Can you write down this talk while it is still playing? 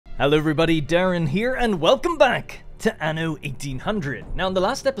Hello everybody, Darren here, and welcome back to Anno 1800. Now in the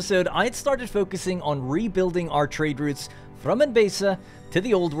last episode, I had started focusing on rebuilding our trade routes from Mbesa to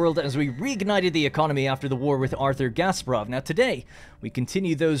the Old World as we reignited the economy after the war with Arthur Gasparov. Now today, we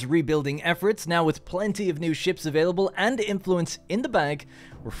continue those rebuilding efforts, now with plenty of new ships available and influence in the bag.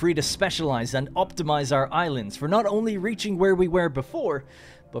 We're free to specialize and optimize our islands for not only reaching where we were before,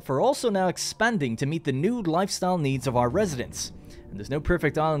 but for also now expanding to meet the new lifestyle needs of our residents. And there's no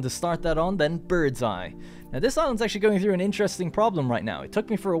perfect island to start that on than Bird's Eye. Now this island's actually going through an interesting problem right now. It took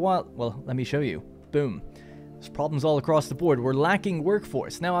me for a while. Well, let me show you. Boom. There's problems all across the board. We're lacking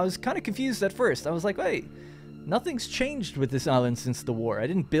workforce. Now I was kind of confused at first. I was like, wait, nothing's changed with this island since the war. I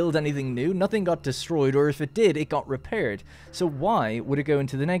didn't build anything new. Nothing got destroyed, or if it did, it got repaired. So why would it go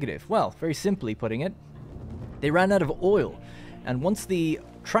into the negative? Well, very simply putting it, they ran out of oil. And once the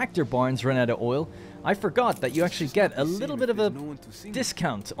tractor barns ran out of oil, I forgot that you actually get a little bit of a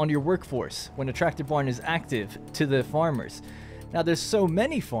discount on your workforce when a tractor barn is active to the farmers. Now there's so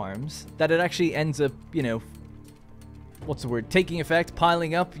many farms that it actually ends up, you know, what's the word, taking effect,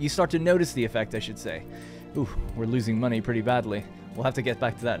 piling up. You start to notice the effect, I should say. Ooh, we're losing money pretty badly. We'll have to get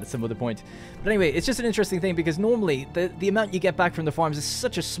back to that at some other point. But anyway, it's just an interesting thing because normally the amount you get back from the farms is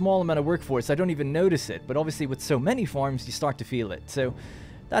such a small amount of workforce, I don't even notice it. But obviously with so many farms, you start to feel it. So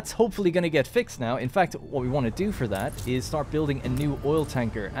that's hopefully going to get fixed now. In fact, what we want to do for that is start building a new oil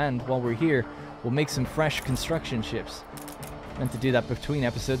tanker. And while we're here, we'll make some fresh construction ships. Meant to do that between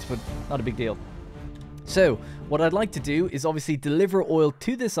episodes, but not a big deal. So, what I'd like to do is obviously deliver oil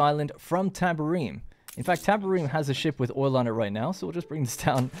to this island from Tabarim. In fact, Tabarim has a ship with oil on it right now, so we'll just bring this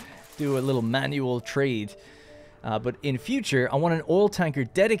down, do a little manual trade. But in future, I want an oil tanker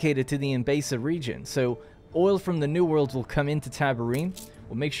dedicated to the Mbesa region. So, oil from the New World will come into Tabarim.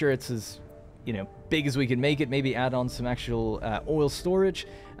 We'll make sure it's as, you know, big as we can make it. Maybe add on some actual oil storage.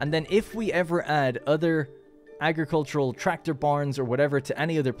 And then if we ever add other agricultural tractor barns or whatever to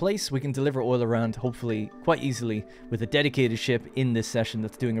any other place, we can deliver oil around, hopefully, quite easily with a dedicated ship in this session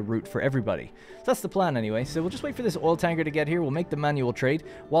that's doing a route for everybody. So that's the plan anyway. So we'll just wait for this oil tanker to get here. We'll make the manual trade.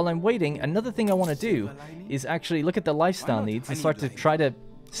 While I'm waiting, another thing I want to do is actually look at the lifestyle needs and start to try to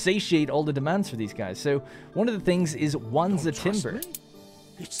satiate all the demands for these guys. So one of the things is Wanza timber.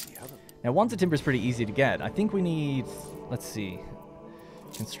 Now Wanza timber is pretty easy to get. I think we need, let's see,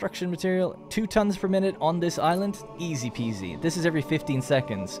 construction material, 2 tons per minute on this island, easy peasy. This is every 15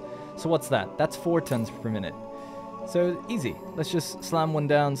 seconds. So what's that? That's 4 tons per minute. So easy. Let's just slam one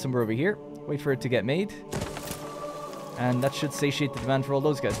down somewhere over here, wait for it to get made, and that should satiate the demand for all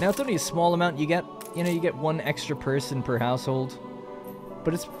those guys. Now it's only a small amount you get. You know, you get 1 extra person per household,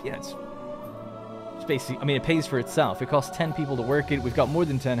 but it's, yeah, it's basically, I mean, it pays for itself. It costs 10 people to work it. We've got more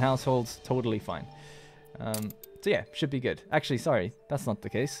than 10 households. Totally fine. So yeah, should be good. Actually, sorry, that's not the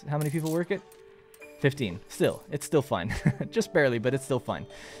case. How many people work it? 15. Still, it's still fine. Just barely, but it's still fine.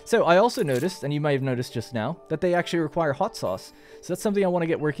 So I also noticed, and you might have noticed just now, that they actually require hot sauce. So that's something I want to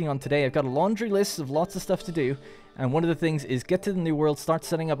get working on today. I've got a laundry list of lots of stuff to do. And one of the things is get to the New World, start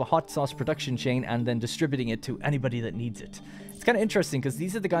setting up a hot sauce production chain, and then distributing it to anybody that needs it. It's kind of interesting because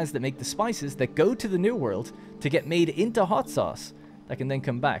these are the guys that make the spices that go to the New World to get made into hot sauce that can then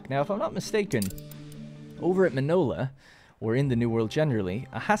come back. Now, if I'm not mistaken, over at Manola, or in the New World generally,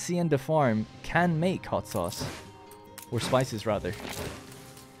 a hacienda farm can make hot sauce. Or spices, rather.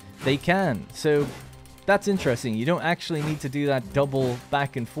 They can. So that's interesting. You don't actually need to do that double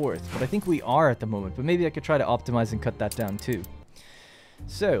back and forth. But I think we are at the moment. But maybe I could try to optimize and cut that down too.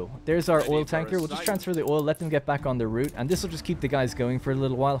 So, there's our oil tanker. We'll just transfer the oil, let them get back on their route. And this will just keep the guys going for a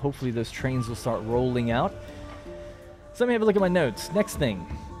little while. Hopefully those trains will start rolling out. So let me have a look at my notes. Next thing.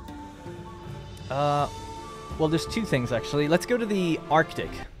 Well, there's 2 things, actually. Let's go to the Arctic.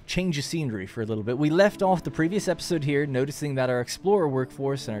 Change of scenery for a little bit. We left off the previous episode here, noticing that our explorer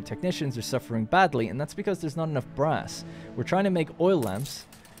workforce and our technicians are suffering badly, and that's because there's not enough brass. We're trying to make oil lamps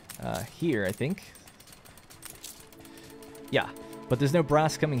here, I think. Yeah, but there's no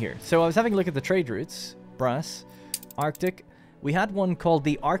brass coming here. So I was having a look at the trade routes. Brass, Arctic. We had one called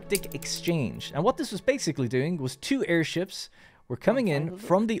the Arctic Exchange. And what this was basically doing was 2 airships were coming in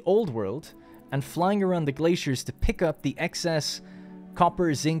from the Old World and flying around the glaciers to pick up the excess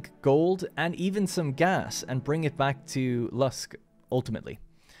copper, zinc, gold, and even some gas and bring it back to Lusk, ultimately.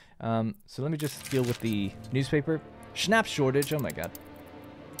 So let me just deal with the newspaper. Schnapps shortage, oh my god.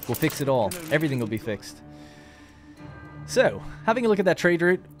 We'll fix it all. Everything will be fixed. So, having a look at that trade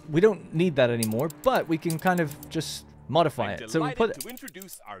route, we don't need that anymore, but we can kind of just modify it. So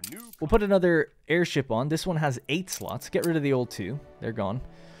we'll put another airship on. This one has 8 slots. Get rid of the old 2. They're gone.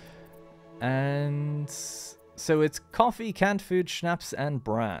 And So it's coffee, canned food, schnapps, and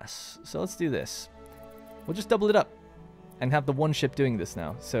brass. So let's do this. We'll just double it up and have the one ship doing this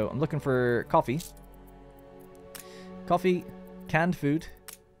now. So I'm looking for coffee. Coffee, canned food.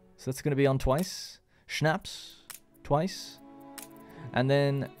 So that's going to be on twice. Schnapps, twice. And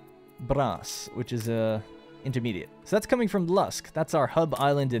then brass, which is intermediate. So that's coming from Lusk. That's our hub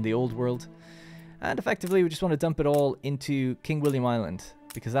island in the old world. And effectively, we just want to dump it all into King William Island,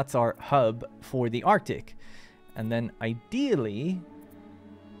 because that's our hub for the Arctic. And then ideally...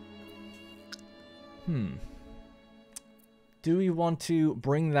 do we want to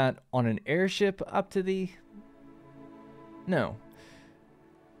bring that on an airship up to the... No.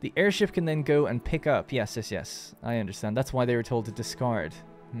 The airship can then go and pick up. Yes, yes, yes. I understand. That's why they were told to discard.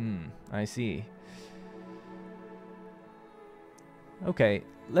 I see. Okay,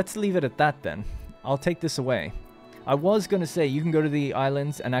 let's leave it at that then. I'll take this away. I was going to say you can go to the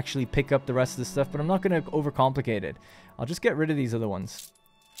islands and actually pick up the rest of the stuff, but I'm not going to overcomplicate it. I'll just get rid of these other ones.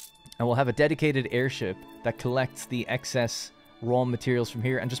 And we'll have a dedicated airship that collects the excess raw materials from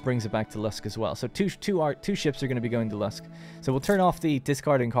here and just brings it back to Lusk as well. So two ships are going to be going to Lusk. So we'll turn off the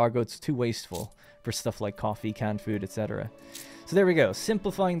discarding cargo. It's too wasteful for stuff like coffee, canned food, etc. So there we go.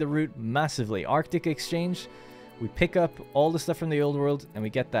 Simplifying the route massively. Arctic exchange. We pick up all the stuff from the old world and we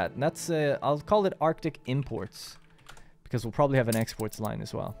get that. And that's, I'll call it Arctic imports, because we'll probably have an exports line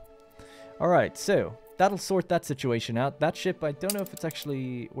as well. Alright, so that'll sort that situation out. That ship, I don't know if it's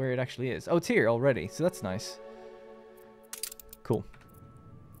actually where it actually is. Oh, it's here already, so that's nice. Cool.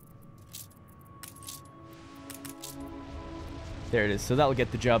 There it is. So that'll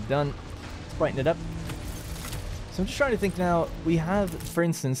get the job done. Let's brighten it up. So I'm just trying to think now. We have, for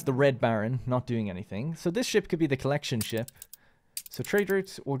instance, the Red Baron not doing anything. So this ship could be the collection ship. So trade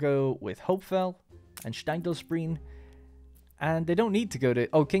routes will go with Hopefell and Steindelsbreen. And they don't need to go to...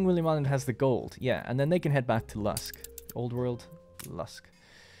 Oh, King William Island has the gold. Yeah, and then they can head back to Lusk. Old World, Lusk.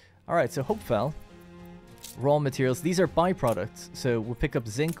 Alright, so Hopefell. Raw materials. These are byproducts. So we'll pick up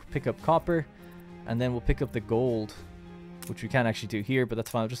zinc, pick up copper, and then we'll pick up the gold, which we can't actually do here, but that's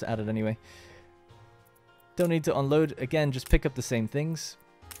fine. I'll just add it anyway. Don't need to unload. Again, just pick up the same things.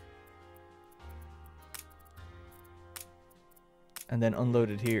 And then unload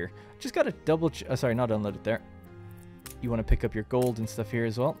it here. Just got to double... sorry, not unload it there. You want to pick up your gold and stuff here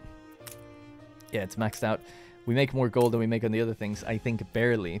as well. Yeah, it's maxed out. We make more gold than we make on the other things. I think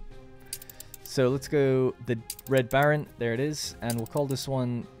barely. So let's go the Red Baron. There it is. And we'll call this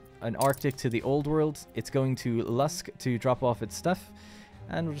one an Arctic to the Old World. It's going to Lusk to drop off its stuff.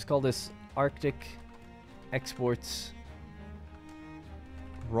 And we'll just call this Arctic Exports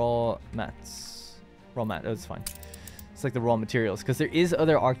Raw Mats. Raw mat. Oh, it's fine. It's like the raw materials, because there is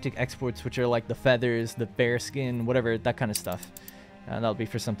other Arctic exports which are like the feathers, the bear skin, whatever, that kind of stuff. And that'll be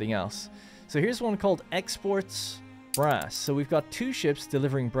for something else. So here's one called Exports Brass. So we've got 2 ships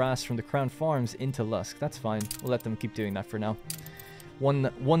delivering brass from the Crown Farms into Lusk. That's fine. We'll let them keep doing that for now.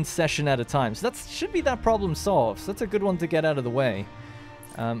 One session at a time. So that should be that problem solved. So that's a good one to get out of the way.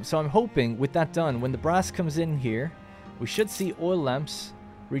 So I'm hoping with that done, when the brass comes in here, we should see oil lamps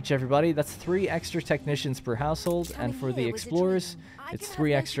reach everybody. That's 3 extra technicians per household, and for the explorers, it's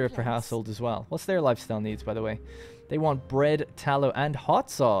 3 extra per household as well. What's their lifestyle needs, by the way? They want bread, tallow, and hot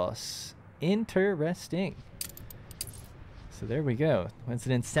sauce. Interesting. So there we go. It's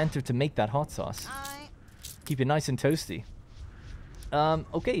an incentive to make that hot sauce. Keep it nice and toasty.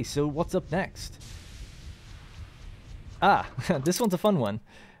 Okay, so what's up next? This one's a fun one.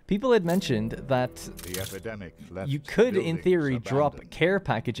 People had mentioned that the epidemic you could, in theory, drop care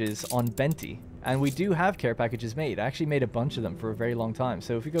packages on Benti. And we do have care packages made. I actually made a bunch of them for a very long time.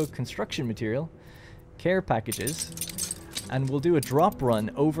 So if we go construction material, care packages, and we'll do a drop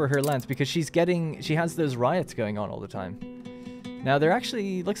run over her lands, because she has those riots going on all the time. Now, they're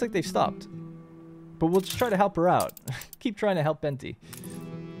actually, looks like they've stopped. But we'll just try to help her out. Keep trying to help Benti.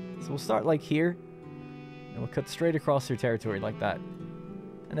 So we'll start like here, and we'll cut straight across her territory like that.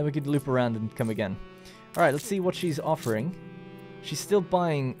 And then we could loop around and come again. Alright, let's see what she's offering. She's still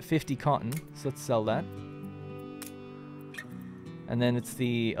buying 50 cotton, so let's sell that. And then it's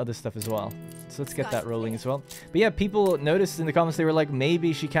the other stuff as well. So let's get that rolling as well. But yeah, people noticed in the comments, they were like,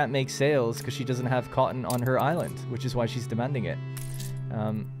 maybe she can't make sales because she doesn't have cotton on her island, which is why she's demanding it.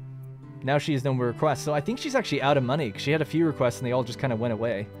 Now she has no more requests. So I think she's actually out of money, because she had a few requests and they all just kind of went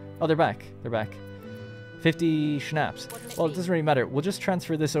away. Oh, they're back. They're back. 50 schnapps. Well, it doesn't really matter. We'll just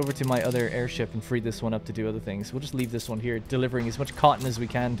transfer this over to my other airship and free this one up to do other things. We'll just leave this one here, delivering as much cotton as we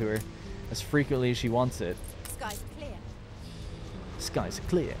can to her, as frequently as she wants it. Skies clear. Skies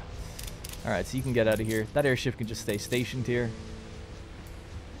clear. Alright, so you can get out of here. That airship can just stay stationed here.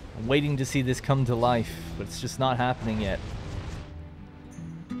 I'm waiting to see this come to life, but it's just not happening yet.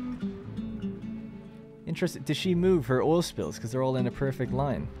 Interesting. Does she move her oil spills? Because they're all in a perfect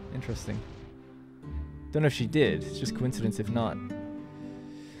line. Interesting. Don't know if she did. It's just coincidence if not.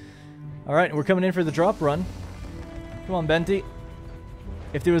 Alright, we're coming in for the drop run. Come on, Benty.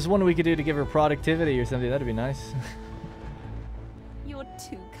 If there was one we could do to give her productivity or something, that'd be nice. You're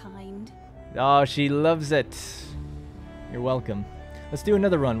too kind. Oh, she loves it. You're welcome. Let's do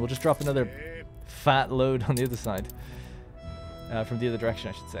another run. We'll just drop another fat load on the other side. From the other direction,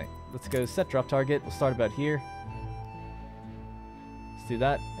 I should say. Let's go set drop target. We'll start about here. Let's do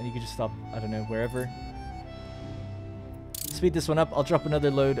that. And you can just stop, I don't know, wherever. Speed this one up. I'll drop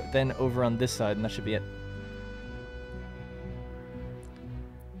another load then over on this side, and that should be it.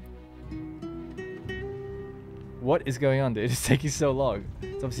 What is going on, dude? It's taking so long.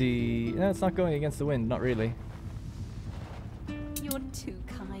 It's obviously... No, it's not going against the wind. Not really. You're too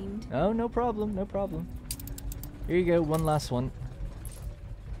kind. Oh, no problem. No problem. Here you go. One last one.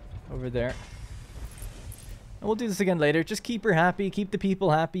 Over there. And we'll do this again later. Just keep her happy. Keep the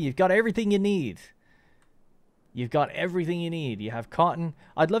people happy. You've got everything you need. You've got everything you need. You have cotton.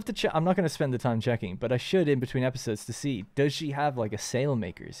 I'd love to check. I'm not going to spend the time checking, but I should in between episodes to see. Does she have like a sail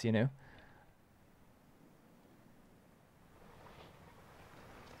makers, you know?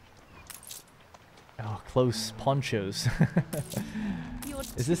 Oh, close ponchos.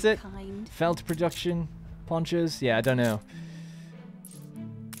 Is this it? Kind. Felt production ponchos? Yeah, I don't know.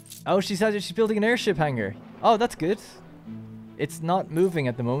 Oh, she's building an airship hangar. Oh, that's good. It's not moving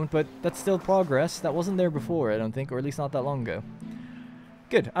at the moment, but that's still progress. That wasn't there before, I don't think, or at least not that long ago.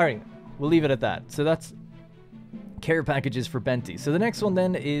 Good. All right, we'll leave it at that. So that's care packages for Benty. So the next one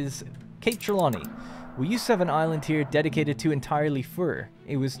then is Cape Trelawney. We used to have an island here dedicated to entirely fur.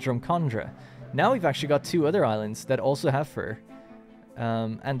 It was Drumcondra. Now we've actually got 2 other islands that also have fur,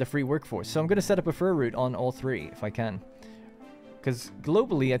 and the free workforce. So I'm going to set up a fur route on all 3 if I can. Because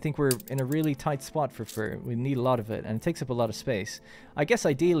globally, I think we're in a really tight spot for fur. We need a lot of it, and it takes up a lot of space. I guess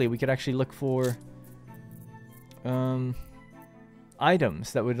ideally we could actually look for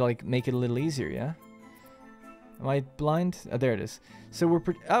items that would like make it a little easier, yeah? Am I blind? Oh, there it is. So we're...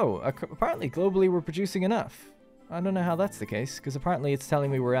 apparently globally we're producing enough. I don't know how that's the case, because apparently it's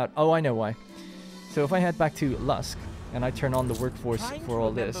telling me we're out. Oh, I know why. So if I head back to Lusk, and I turn on the workforce for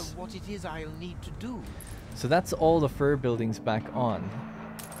all this. What it is I'll need to do. So that's all the fur buildings back on.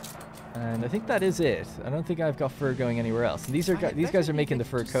 And I think that is it. I don't think I've got fur going anywhere else. And these guys are making the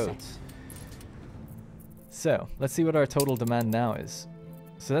fur coats. So, let's see what our total demand now is.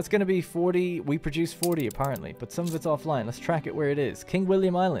 So that's going to be 40. We produce 40 apparently, but some of it's offline. Let's track it where it is. King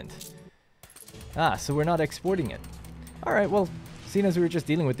William Island. Ah, so we're not exporting it. Alright, well, seeing as we were just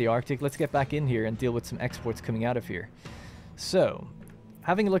dealing with the Arctic, let's get back in here and deal with some exports coming out of here. So,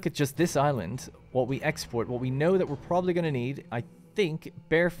 having a look at just this island, what we export, what we know that we're probably going to need, I think,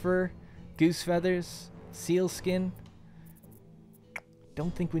 bear fur, goose feathers, seal skin.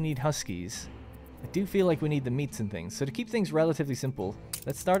 Don't think we need huskies. I do feel like we need the meats and things. So to keep things relatively simple,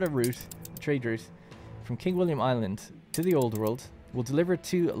 let's start a route, a trade route, from King William Island to the Old World. We'll deliver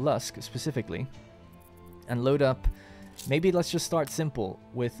to Lusk specifically and load up. Maybe let's just start simple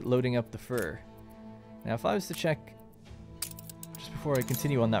with loading up the fur. Now if I was to check, just before I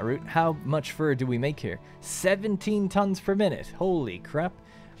continue on that route, how much fur do we make here? 17 tons per minute. Holy crap.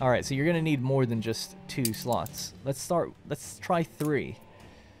 Alright, so you're going to need more than just 2 slots. Let's try 3.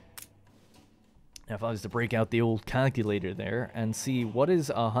 Now if I was to break out the old calculator there and see what is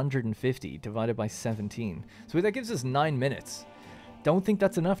 150 divided by 17. So that gives us 9 minutes. Don't think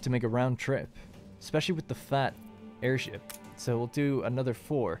that's enough to make a round trip, especially with the fat airship. So we'll do another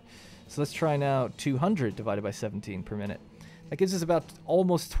 4. So let's try now 200 divided by 17 per minute. That gives us about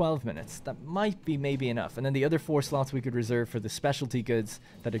almost 12 minutes. That might be maybe enough. And then the other 4 slots we could reserve for the specialty goods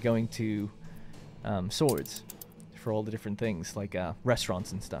that are going to swords for all the different things like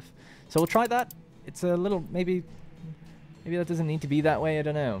restaurants and stuff. So we'll try that. It's a little, maybe that doesn't need to be that way. I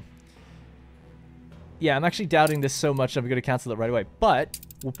don't know. Yeah, I'm actually doubting this so much I'm going to cancel it right away. But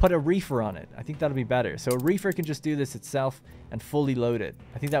we'll put a reefer on it. I think that'll be better. So a reefer can just do this itself and fully load it.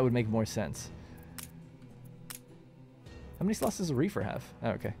 I think that would make more sense. How many slots does a reefer have? Oh,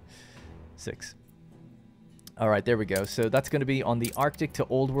 okay. 6. Alright, there we go. So that's going to be on the Arctic to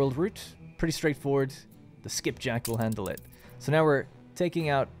Old World route. Pretty straightforward. The skipjack will handle it. So now we're taking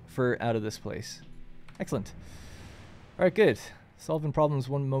out fur out of this place. Excellent. Alright, good. Solving problems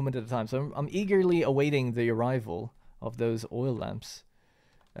one moment at a time. So I'm eagerly awaiting the arrival of those oil lamps.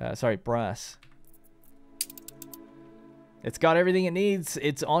 Sorry, brass. It's got everything it needs.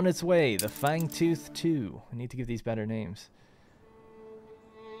 It's on its way. The Fangtooth 2. I need to give these better names.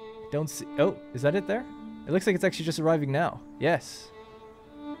 Don't see... Oh, is that it there? It looks like it's actually just arriving now. Yes.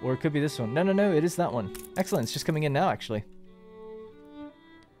 Or it could be this one. No, no, no, it is that one. Excellent, it's just coming in now, actually.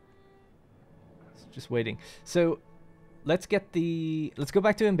 Just waiting. So, let's get the... Let's go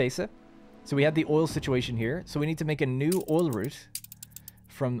back to Mbesa. So we had the oil situation here. So we need to make a new oil route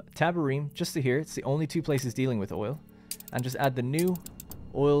from Tabarim just to here. It's the only two places dealing with oil. And just add the new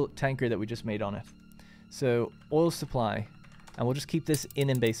oil tanker that we just made on it. So, oil supply. And we'll just keep this in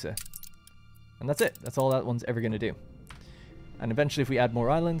Mbesa. And that's it. That's all that one's ever going to do. And eventually if we add more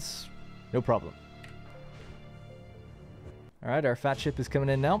islands, no problem. Alright, our fat ship is coming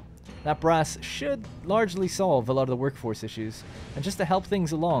in now. That brass should largely solve a lot of the workforce issues. And just to help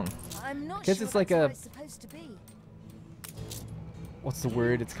things along. Because it's like a... What's the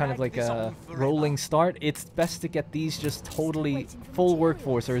word? It's kind of like a rolling start. It's best to get these just totally full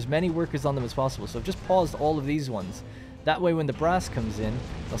workforce, or as many workers on them as possible. So I've just paused all of these ones. That way when the brass comes in,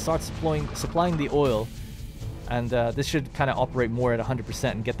 they'll start supplying the oil. And this should kind of operate more at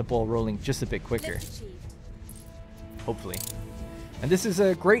 100% and get the ball rolling just a bit quicker. Hopefully. And this is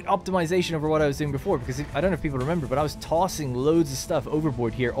a great optimization over what I was doing before, because I don't know if people remember, but I was tossing loads of stuff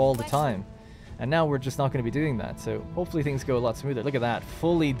overboard here all the time. And now we're just not going to be doing that. So hopefully things go a lot smoother. Look at that.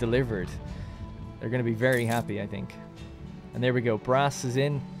 Fully delivered. They're going to be very happy, I think. And there we go. Brass is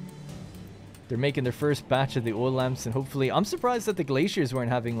in. They're making their first batch of the oil lamps. And hopefully... I'm surprised that the glaciers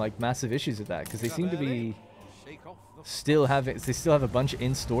weren't having like massive issues with that, because they seem to be still having... They still have a bunch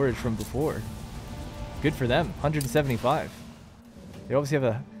in storage from before. Good for them. 175. They obviously have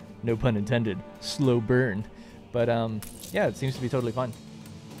a, no pun intended, slow burn. But yeah, it seems to be totally fine.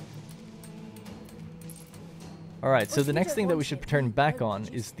 Alright, so the next thing that we should turn back on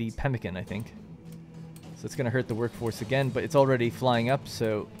is the pemmican, I think. So it's going to hurt the workforce again, but it's already flying up,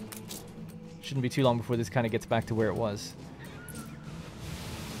 so shouldn't be too long before this kind of gets back to where it was.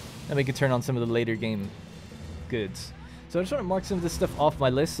 Then we can turn on some of the later game goods. So I just want to mark some of this stuff off my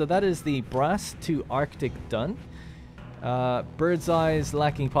list. So that is the brass to Arctic done. Bird's eyes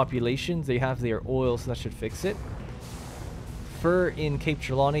lacking population. They have their oil, so that should fix it. Fur in Cape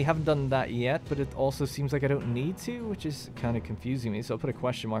Trelawney. Haven't done that yet, but it also seems like I don't need to, which is kind of confusing me. So I'll put a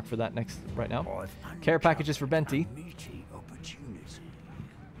question mark for that next right now. Care packages for Benty.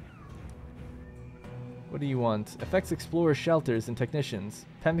 What do you want? Affects explorer shelters and technicians.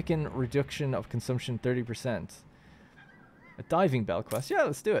 Pemmican reduction of consumption 30%. A diving bell quest. Yeah,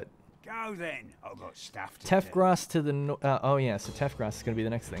 let's do it. Go then. I've got stuff to Tefgrass to the oh yeah, so Tefgrass is going to be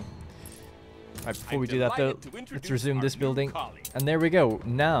the next thing. Alright, before we do that though, let's resume this building. And there we go.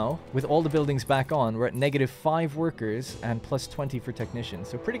 Now, with all the buildings back on, we're at -5 workers and +20 for technicians.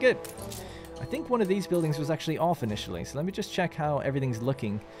 So pretty good. I think one of these buildings was actually off initially. So let me just check how everything's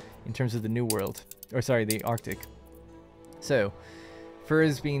looking in terms of the New World. Or sorry, the Arctic. So, fur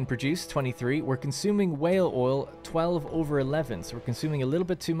is being produced, 23. We're consuming whale oil, 12/11. So we're consuming a little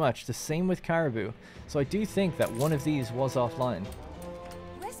bit too much. The same with caribou. So I do think that one of these was offline.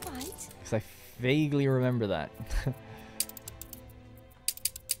 Because I vaguely remember that.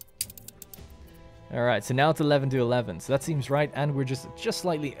 Alright, so now it's 11/11. So that seems right. And we're just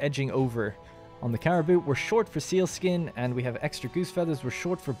slightly edging over on the caribou. We're short for sealskin and we have extra goose feathers. We're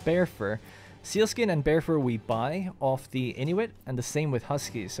short for bear fur. Sealskin and bear fur we buy off the Inuit, and the same with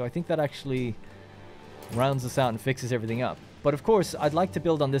huskies. So I think that actually rounds us out and fixes everything up. But of course, I'd like to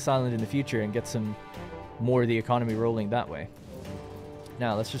build on this island in the future and get some more of the economy rolling that way.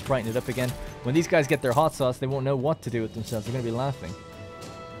 Now, let's just brighten it up again. When these guys get their hot sauce, they won't know what to do with themselves. They're going to be laughing.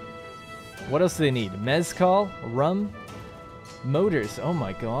 What else do they need? Mezcal, rum, motors. Oh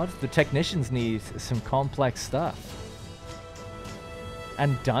my god. The technicians need some complex stuff.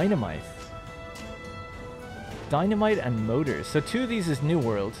 And dynamite. Dynamite and motors. So 2 of these is New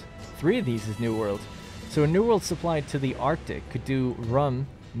World. 3 of these is New World. So a New World supplied to the Arctic could do rum,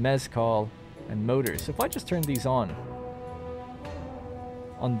 mezcal, and motors. So if I just turn these on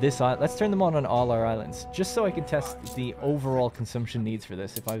this island, let's turn them on all our islands, just so I can test the overall consumption needs for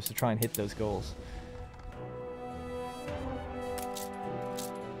this if I was to try and hit those goals.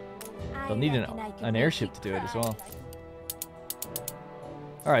 They'll need an airship to do it as well.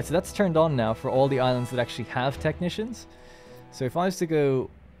 Alright, so that's turned on now for all the islands that actually have technicians. So if I was to go,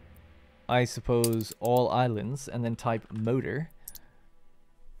 I suppose, all islands, and then type motor.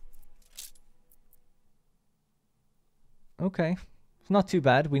 Okay, it's not too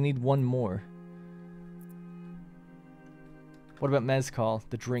bad. We need 1 more. What about mezcal,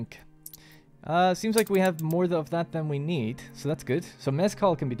 the drink? Seems like we have more of that than we need, so that's good. So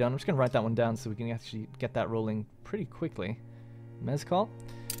mezcal can be done. I'm just going to write that one down so we can actually get that rolling pretty quickly. Mezcal.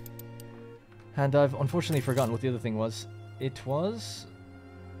 And I've unfortunately forgotten what the other thing was. It was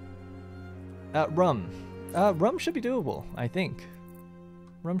Rum. Rum should be doable, I think.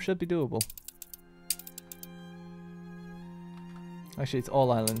 Rum should be doable. Actually, it's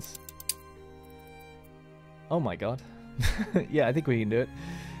all islands. Oh my god. Yeah, I think we can do it.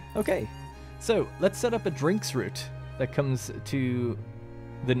 Okay, so let's set up a drinks route that comes to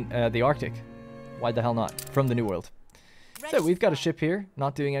the Arctic. Why the hell not? From the New World. So we've got a ship here,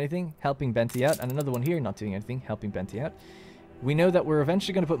 not doing anything, helping Benty out, and another one here, not doing anything, helping Benty out. We know that we're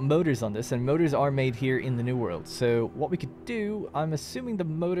eventually going to put motors on this, and motors are made here in the New World. So what we could do, I'm assuming the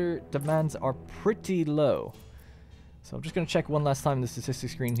motor demands are pretty low. So I'm just going to check one last time the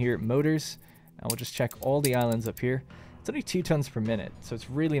statistics screen here, motors, and we'll just check all the islands up here. It's only 2 tons per minute, so it's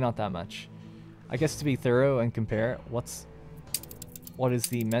really not that much. I guess to be thorough and compare, what is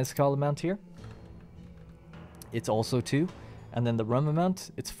the mezcal amount here? It's also 2. And then the rum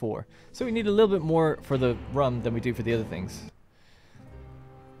amount, it's 4. So we need a little bit more for the rum than we do for the other things.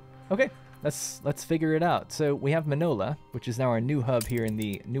 Okay, let's figure it out. So we have Manola, which is now our new hub here in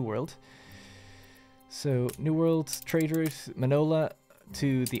the New World. So New World trade route, Manola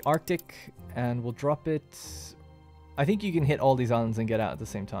to the Arctic, and we'll drop it. I think you can hit all these islands and get out at the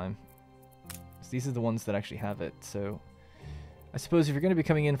same time. So these are the ones that actually have it. So I suppose if you're going to be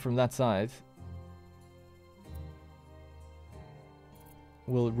coming in from that side,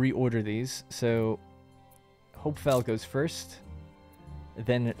 we'll reorder these. So Hopefell goes first,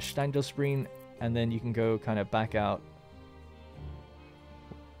 then Steindelspreen, and then you can go kind of back out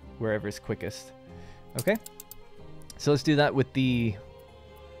wherever is quickest. Okay, so let's do that with the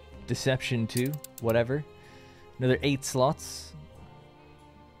Deception 2, whatever. Another 8 slots.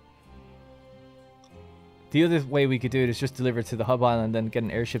 The other way we could do it is just deliver it to the hub island, then get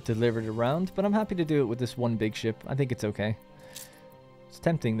an airship to deliver it around, but I'm happy to do it with this one big ship. I think it's okay. It's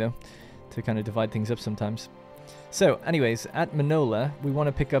tempting, though, to kind of divide things up sometimes. So, anyways, at Manola, we want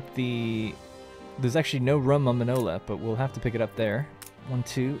to pick up the... There's actually no rum on Manola, but we'll have to pick it up there. 1,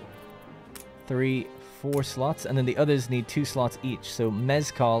 2, 3, 4 slots, and then the others need 2 slots each. So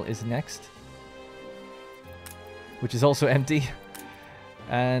Mezcal is next, which is also empty.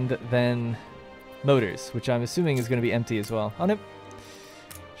 And then Motors, which I'm assuming is going to be empty as well. Oh, no.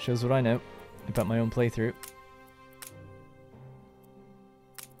 Shows what I know about my own playthrough.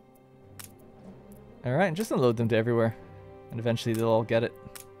 Alright, and just unload them to everywhere. And eventually they'll all get it.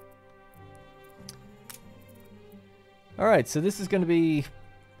 Alright, so this is going to be...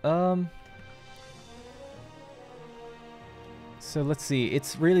 So let's see.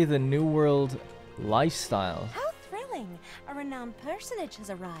 It's really the New World lifestyle. How thrilling! A renowned personage has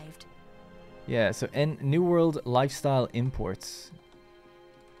arrived. Yeah, so New World lifestyle imports.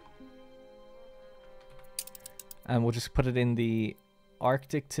 And we'll just put it in the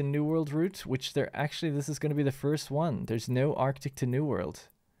Arctic to New World route, which this is going to be the first one. There's no Arctic to New World.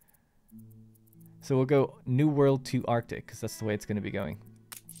 So we'll go New World to Arctic, because that's the way it's going to be going.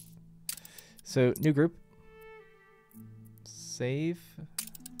 So, new group. Save.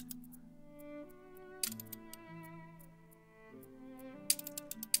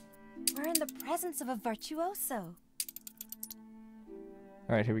 We're in the presence of a virtuoso.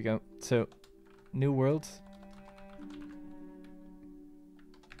 Alright, here we go. So, New World.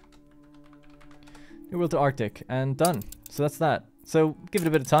 New World to Arctic, and done. So that's that. So give it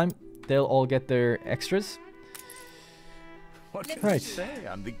a bit of time. They'll all get their extras. What can Right. I say?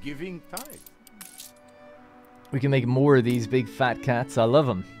 I'm the giving type. We can make more of these big fat cats. I love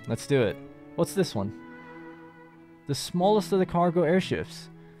them. Let's do it. What's this one? The smallest of the cargo airships.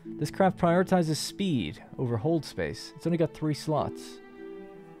 This craft prioritizes speed over hold space. It's only got 3 slots.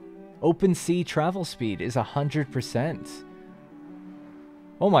 Open sea travel speed is 100%.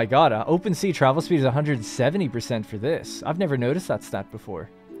 Oh my god, open sea travel speed is 170% for this. I've never noticed that stat before.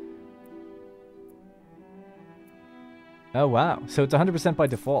 Oh wow, so it's 100% by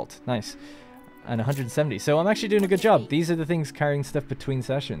default. Nice. And 170. So I'm actually doing a good job. These are the things carrying stuff between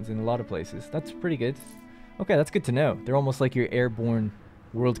sessions in a lot of places. That's pretty good. Okay, that's good to know. They're almost like your airborne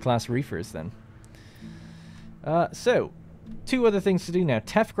world-class reefers then. So, 2 other things to do now.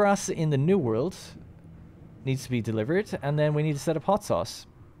 Tefgrass in the New World needs to be delivered, and then we need to set up hot sauce.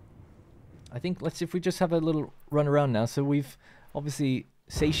 I think, let's see if we just have a little run around now. So we've obviously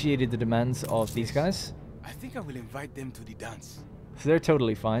satiated the demands of these guys. I think I will invite them to the dance. So they're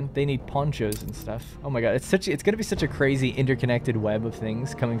totally fine. They need ponchos and stuff. Oh my god, it's going to be such a crazy interconnected web of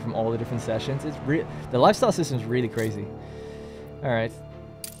things coming from all the different sessions. The lifestyle system is really crazy. All right.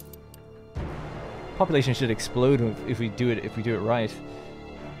 Population should explode if we do it right.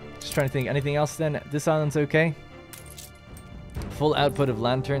 Just trying to think, anything else then? This island's okay. Full output of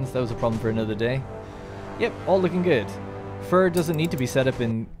lanterns, that was a problem for another day. Yep, all looking good. Fur doesn't need to be set up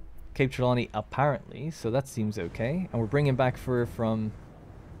in Cape Trelawney, apparently, so that seems okay. And we're bringing back fur from...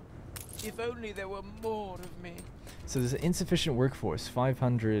 If only there were more of me. So there's an insufficient workforce,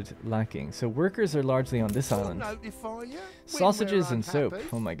 500 lacking. So workers are largely on this I'll island. notify you when Sausages we're and soap. unhappy.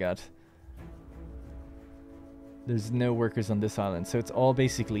 Oh my god. There's no workers on this island, so it's all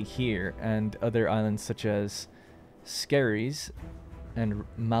basically here and other islands such as Skerries and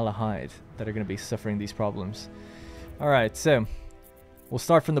Malahide that are going to be suffering these problems. Alright, so we'll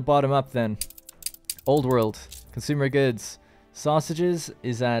start from the bottom up then. Old World, consumer goods. Sausages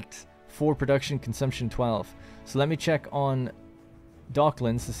is at 4 production, consumption 12. So let me check on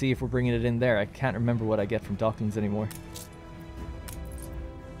Docklands to see if we're bringing it in there. I can't remember what I get from Docklands anymore.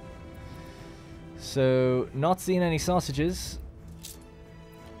 So, not seeing any sausages.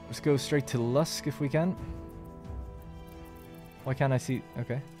 Let's go straight to Lusk if we can. Why can't I see?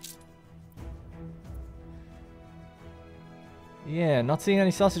 Okay. Yeah, not seeing any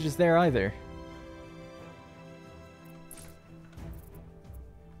sausages there either.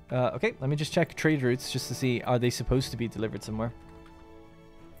 Okay, let me just check trade routes just to see, are they supposed to be delivered somewhere?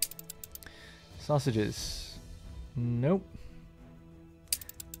 Sausages. Nope.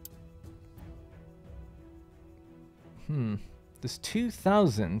 There's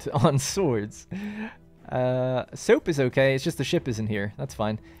 2,000 on swords. Soap is okay, it's just the ship isn't here. That's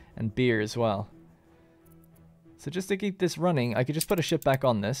fine. And beer as well. So just to keep this running, I could just put a ship back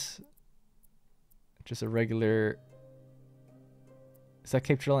on this. Just a regular... Is that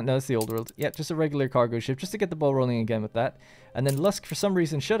Cape Trelawney? No, that's the Old World. Yeah, just a regular cargo ship, just to get the ball rolling again with that. And then Lusk, for some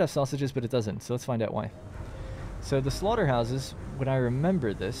reason, should have sausages, but it doesn't. So let's find out why. So the slaughterhouses, when I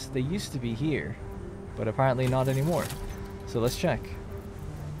remember this, they used to be here. But apparently not anymore. So let's check.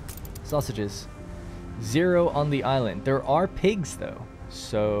 Sausages. 0 on the island. There are pigs, though.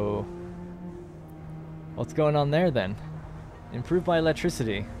 So... what's going on there, then? Improved by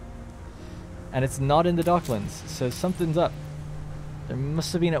electricity. And it's not in the Docklands, so something's up. There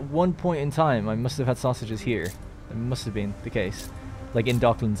must have been at one point in time, I must have had sausages here. That must have been the case. Like in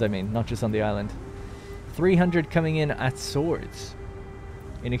Docklands, I mean, not just on the island. 300 coming in at swords.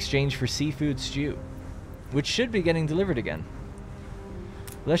 In exchange for seafood stew. Which should be getting delivered again.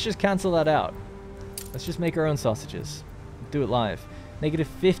 Let's just cancel that out. Let's just make our own sausages. Do it live. Negative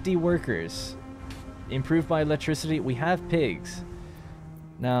 50 workers. Improved by electricity. We have pigs.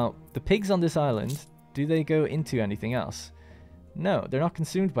 Now, the pigs on this island, do they go into anything else? No, they're not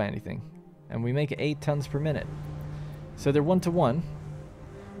consumed by anything. And we make 8 tons per minute. So they're 1-to-1.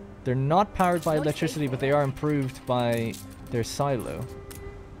 They're not powered by electricity, but they are improved by their silo.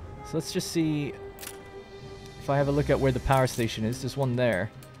 So let's just see if I have a look at where the power station is. There's one there.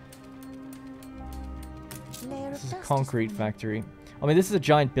 This is a concrete factory. I mean, this is a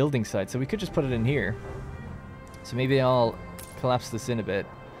giant building site, so we could just put it in here. So maybe I'll collapse this in a bit.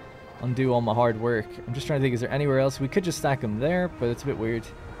 Undo all my hard work. I'm just trying to think, is there anywhere else? We could just stack them there, but it's a bit weird.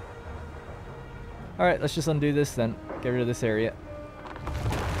 Alright, let's just undo this then. Get rid of this area.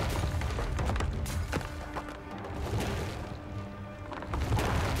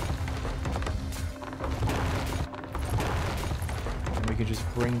 And we can just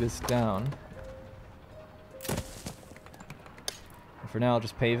bring this down. And for now, I'll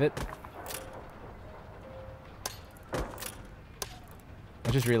just pave it.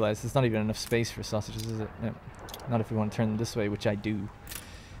 I just realized there's not even enough space for sausages, is it? No. Not if we want to turn them this way, which I do.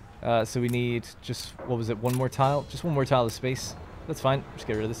 So we need just, what was it, one more tile? Just one more tile of space. That's fine. Just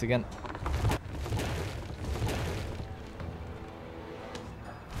get rid of this again.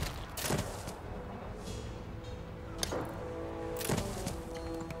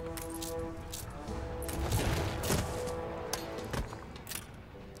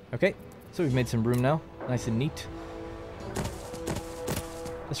 Okay, so we've made some room now. Nice and neat.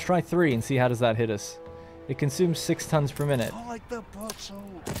 Let's try 3 and see how does that hit us. It consumes 6 tons per minute. I like the bottle.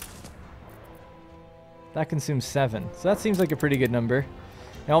 That consumes 7. So that seems like a pretty good number.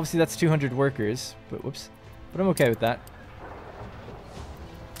 Now obviously that's 200 workers, but whoops. But I'm okay with that.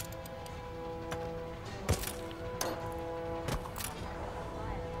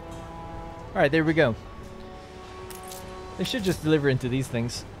 Alright, there we go. They should just deliver into these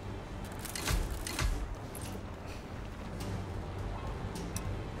things.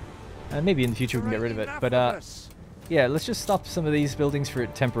 Maybe in the future we can get rid of it. But yeah, let's just stop some of these buildings for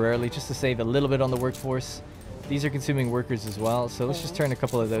temporarily, just to save a little bit on the workforce. These are consuming workers as well, so let's just turn a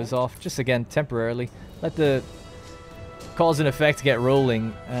couple of those off, just again, temporarily. Let the cause and effect get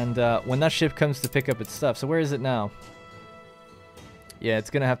rolling, and when that ship comes to pick up its stuff. So where is it now? Yeah,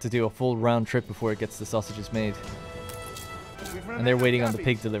 it's going to have to do a full round trip before it gets the sausages made. And they're waiting on the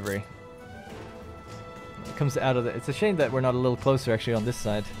pig delivery. It comes out of the... It's a shame that we're not a little closer actually on this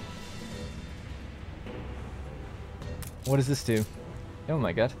side. What does this do? Oh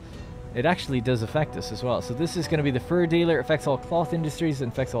my god. It actually does affect us as well. So this is going to be the fur dealer. Affects all cloth industries.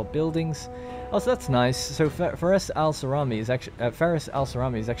 Affects all buildings. Oh, so that's nice. So Faris Al-Sarami is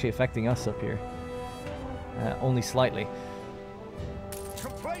actually affecting us up here. Only slightly.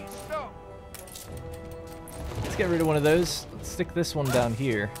 Complete stop. Let's get rid of one of those. Let's stick this one down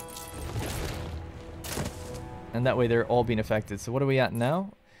here. And that way they're all being affected. So what are we at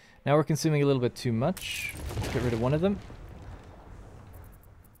now? Now we're consuming a little bit too much. Let's get rid of one of them.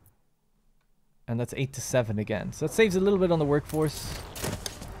 And that's 8 to 7 again. So that saves a little bit on the workforce.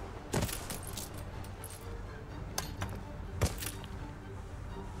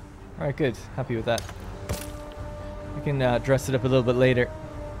 Alright, good. Happy with that. We can dress it up a little bit later.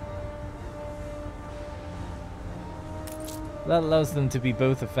 That allows them to be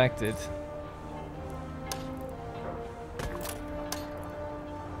both affected.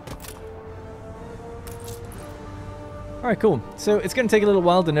 Alright, cool. So it's going to take a little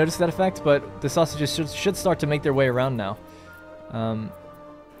while to notice that effect, but the sausages should start to make their way around now. And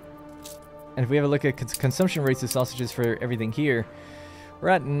if we have a look at consumption rates of sausages for everything here, we're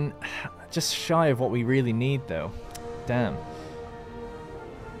at just shy of what we really need, though. Damn. A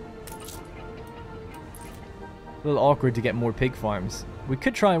little awkward to get more pig farms. We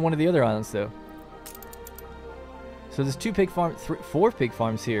could try on one of the other islands, though. So there's 4 pig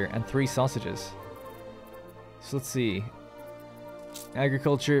farms here, and 3 sausages. So let's see.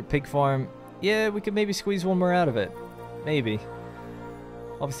 Agriculture, pig farm. Yeah, we could maybe squeeze one more out of it. Maybe.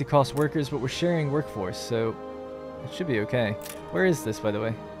 Obviously cost workers, but we're sharing workforce, so it should be okay. Where is this, by the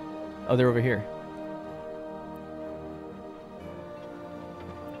way? Oh, they're over here.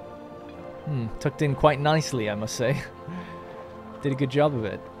 Tucked in quite nicely, I must say. Did a good job of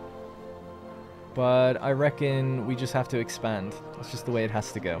it. But I reckon we just have to expand. That's just the way it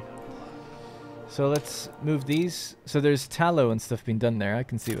has to go. So let's move these. So there's tallow and stuff being done there. I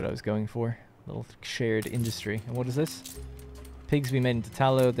can see what I was going for. Little shared industry. And what is this? Pigs being made into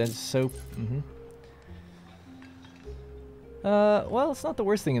tallow. There's soap. Well, it's not the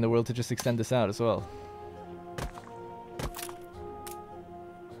worst thing in the world to just extend this out as well.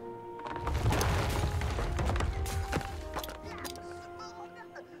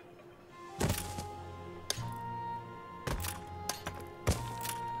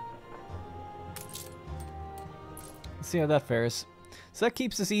 See how that fares. So that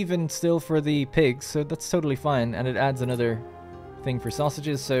keeps us even still for the pigs, so that's totally fine, and it adds another thing for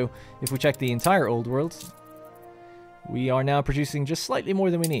sausages. So if we check the entire old world, we are now producing just slightly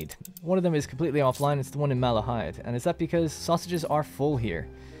more than we need. One of them is completely offline. It's the one in Malahide, and is that because sausages are full here,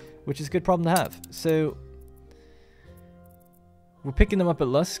 which is a good problem to have. So we're picking them up at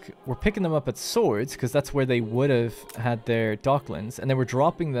Lusk, we're picking them up at Swords, because that's where they would have had their docklands, and then we're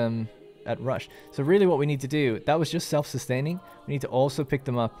dropping them at Rush. So really what we need to do, that was just self-sustaining. We need to also pick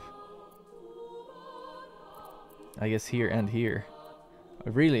them up, I guess, here and here.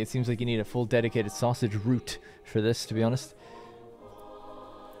 Really, it seems like you need a full dedicated sausage route for this, to be honest.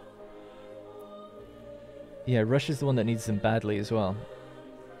 Yeah, Rush is the one that needs them badly as well.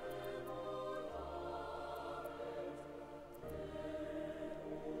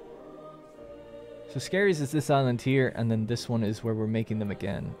 So Scaries is this island here, and then this one is where we're making them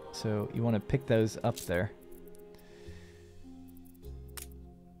again. So you want to pick those up there.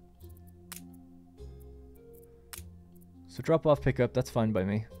 So drop off, pick up, that's fine by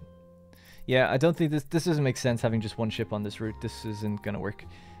me. Yeah, I don't think this doesn't make sense having just one ship on this route. This isn't going to work.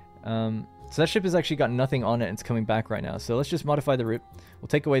 So that ship has actually got nothing on it, and it's coming back right now. So let's just modify the route. We'll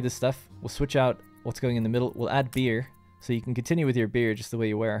take away this stuff. We'll switch out what's going in the middle. We'll add beer, so you can continue with your beer just the way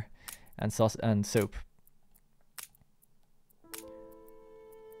you were. And sauce and soap.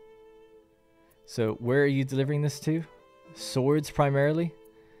 So where are you delivering this to? Swords primarily,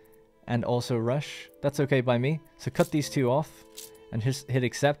 and also Rush. That's okay by me. So cut these 2 off and just hit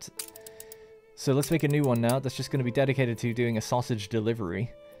accept. So let's make a new one now that's just going to be dedicated to doing a sausage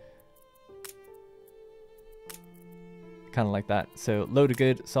delivery. Kind of like that. So load a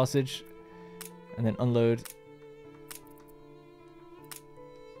good sausage and then unload.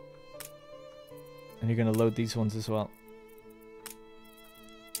 And you're going to load these ones as well.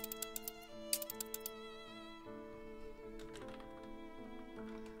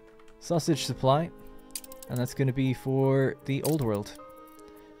 Sausage supply. And that's going to be for the old world.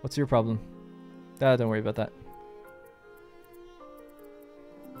 What's your problem? Ah, don't worry about that.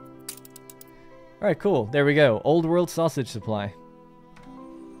 Alright, cool. There we go. Old world sausage supply.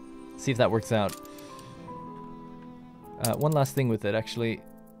 See if that works out. One last thing with it, actually.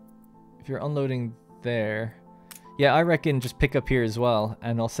 If you're unloading there, yeah, I reckon just pick up here as well,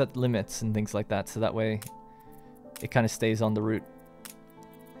 and I'll set limits and things like that, so that way it kind of stays on the route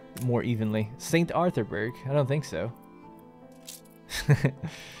more evenly. St. Arthurburg? I don't think so.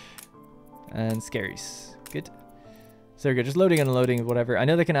 And scaries. Good. So there we go, just loading and unloading, whatever. I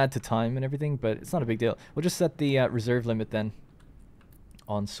know they can add to time and everything, but it's not a big deal. We'll just set the reserve limit then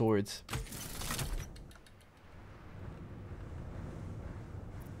on swords.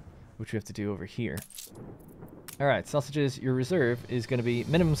 Which we have to do over here. Alright, sausages, your reserve is going to be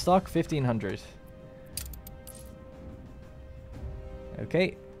minimum stock 1500.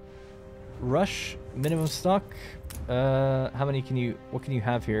 Okay. Rush, minimum stock. How many can you, what can you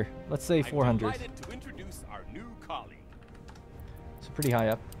have here? Let's say 400. I'm delighted to introduce our new colleague. So pretty high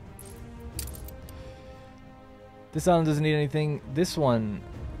up. This island doesn't need anything. This one,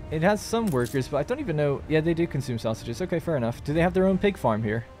 it has some workers, but I don't even know. Yeah, they do consume sausages. Okay, fair enough. Do they have their own pig farm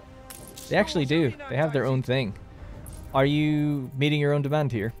here? They actually do. They have their own thing. Are you meeting your own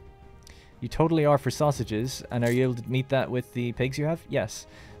demand here? You totally are for sausages, and are you able to meet that with the pigs you have? Yes.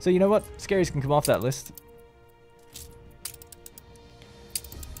 So you know what? Scaries can come off that list.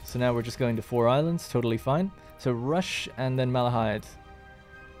 So now we're just going to 4 islands. Totally fine. So Rush and then Malahide.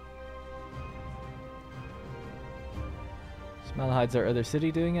 So Malahide's our other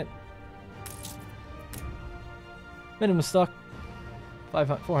city doing it. Minimum stock.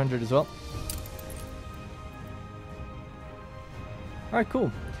 400 as well. Alright,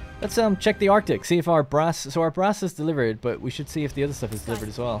 cool. Let's check the Arctic, see if our brass... So our brass is delivered, but we should see if the other stuff is delivered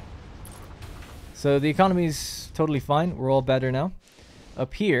as well. So the economy's totally fine. We're all better now.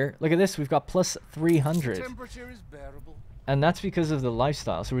 Up here, look at this. We've got plus 300. Temperature is bearable. And that's because of the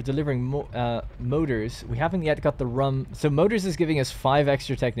lifestyle. So we're delivering motors. We haven't yet got the rum. So motors is giving us 5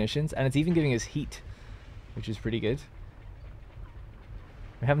 extra technicians, and it's even giving us heat, which is pretty good.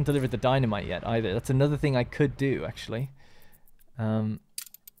 We haven't delivered the dynamite yet either. That's another thing I could do, actually.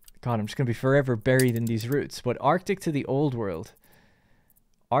 God, I'm just going to be forever buried in these routes. But Arctic to the old world.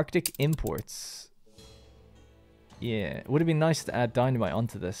 Arctic imports. Yeah, it would have been nice to add dynamite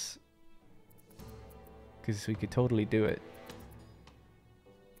onto this. Because we could totally do it.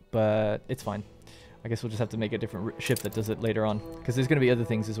 But it's fine. I guess we'll just have to make a different ship that does it later on. Because there's going to be other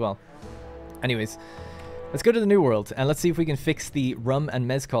things as well. Anyways. Let's go to the New World, and let's see if we can fix the rum and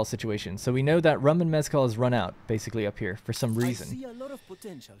mezcal situation. So we know that rum and mezcal has run out, basically, up here, for some reason. I see a lot of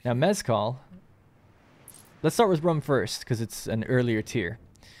potential Now, mezcal... Let's start with rum first, because it's an earlier tier.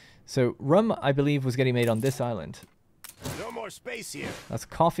 So, rum, I believe, was getting made on this island. No more space here. That's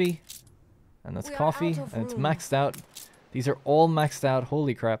coffee, and that's We are coffee, out of and it's room. maxed out. These are all maxed out,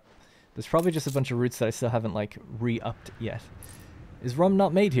 holy crap. There's probably just a bunch of routes that I still haven't, like, re-upped yet. Is rum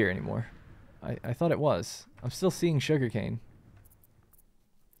not made here anymore? I thought it was. I'm still seeing sugarcane.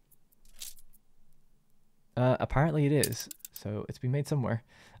 Apparently it is. So it's been made somewhere.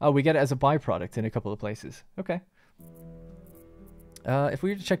 Oh, we get it as a byproduct in a couple of places. Okay. If we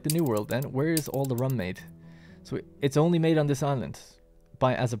were to check the New World then, where is all the rum made? So it's only made on this island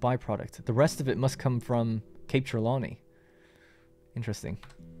as a byproduct. The rest of it must come from Cape Trelawney. Interesting.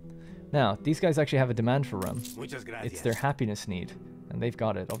 Now, these guys actually have a demand for rum. It's their happiness need. And they've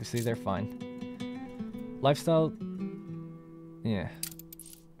got it. Obviously, they're fine. Lifestyle... Yeah.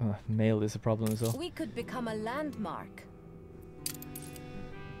 Mail is a problem as well. We could become a landmark.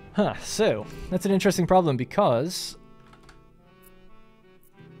 Huh, so, that's an interesting problem because...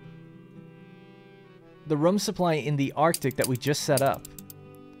 the rum supply in the Arctic that we just set up...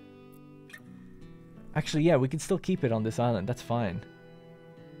 Actually, yeah, we can still keep it on this island. That's fine.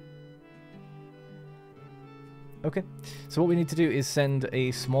 Okay, so what we need to do is send a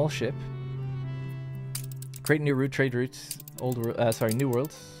small ship, create a new route, trade routes, New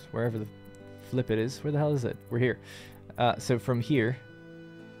World, wherever the flip it is. Where the hell is it? We're here. So from here,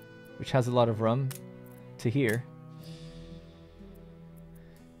 which has a lot of rum, to here.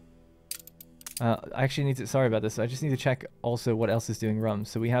 I actually need to, sorry about this, I just need to check also what else is doing rum.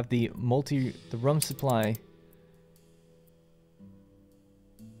 So we have the rum supply.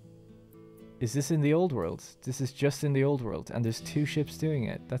 Is this in the old world? This is just in the old world, and there's 2 ships doing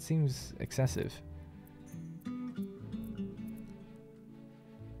it. That seems excessive.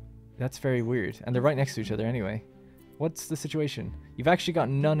 That's very weird. And they're right next to each other anyway. What's the situation? You've actually got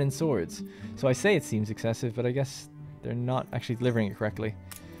none in swords. So I say it seems excessive, but I guess they're not actually delivering it correctly.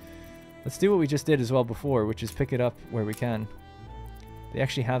 Let's do what we just did as well before, which is pick it up where we can. They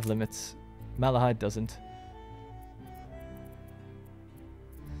actually have limits. Malahide doesn't.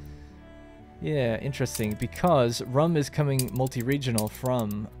 Yeah, interesting, because rum is coming multi-regional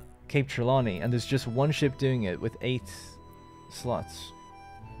from Cape Trelawney, and there's just 1 ship doing it with 8 slots.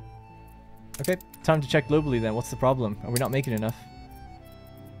 Okay, time to check globally then. What's the problem? Are we not making enough?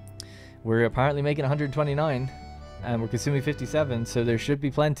 We're apparently making 129. and we're consuming 57, so there should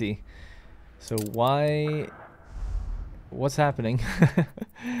be plenty. So why... What's happening?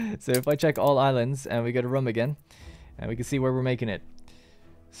 So if I check all islands and we go to rum again, and we can see where we're making it.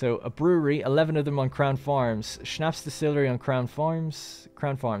 So a brewery, 11 of them on Crown Farms. Schnapps distillery on Crown Farms.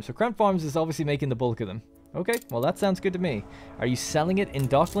 Crown Farms. So Crown Farms is obviously making the bulk of them. Okay, well that sounds good to me. Are you selling it in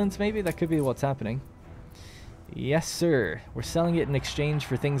Docklands maybe? That could be what's happening. Yes, sir. We're selling it in exchange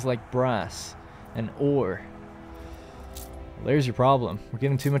for things like brass and ore. Well, there's your problem. We're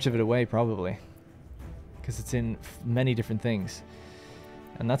giving too much of it away, probably. Because it's in many different things.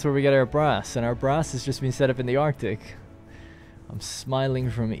 And that's where we get our brass. And our brass has just been set up in the Arctic. I'm smiling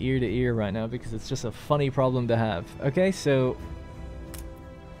from ear to ear right now because it's just a funny problem to have. Okay, so...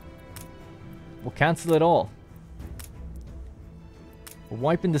 we'll cancel it all. We're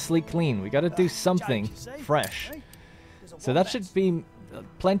wiping the slate clean. We gotta do something fresh. So that should be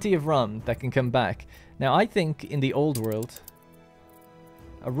plenty of rum that can come back. Now I think in the old world,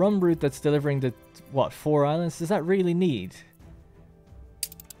 a rum route that's delivering the, what, 4 islands? Does that really need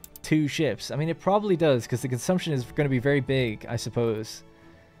 2 ships? I mean, it probably does, because the consumption is going to be very big, I suppose,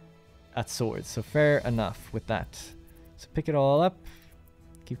 at swords. So fair enough with that. So pick it all up.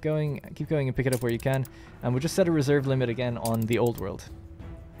 Keep going and pick it up where you can. And we'll just set a reserve limit again on the old world.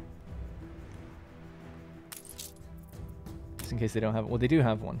 Just in case they don't have... well, they do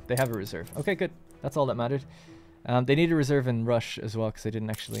have one. They have a reserve. Okay, good. That's all that mattered. They need a reserve in Rush as well, because they didn't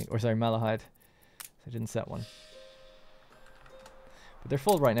actually... or sorry, Malahide. They didn't set one. But they're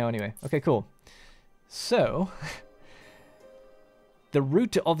full right now anyway. Okay, cool. So, the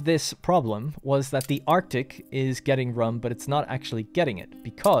root of this problem was that the Arctic is getting rum, but it's not actually getting it.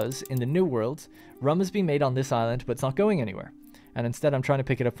 Because in the New World, rum is being made on this island, but it's not going anywhere. And instead I'm trying to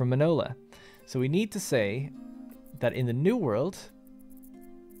pick it up from Manola. So we need to say that in the New World...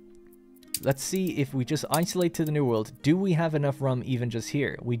 let's see if we just isolate to the New World. Do we have enough rum even just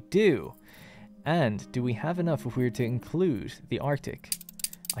here? We do. And do we have enough if we were to include the Arctic?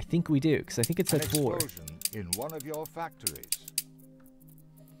 I think we do, because I think it said 4. In one of your factories.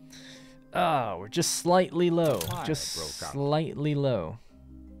 Ah, we're just slightly low. Fire Just broke out. slightly low.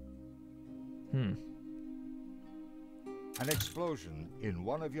 An explosion in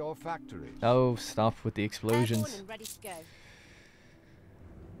one of your factories. Oh, stop with the explosions. And ready to go.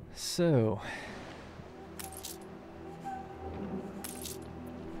 So...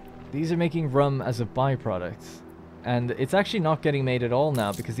 these are making rum as a byproduct. And it's actually not getting made at all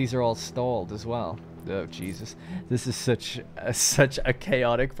now because these are all stalled as well. Oh, Jesus. This is such a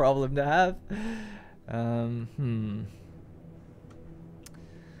chaotic problem to have. I'm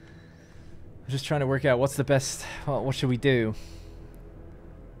just trying to work out what's the best... well, what should we do?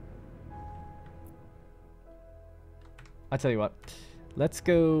 I'll tell you what. Let's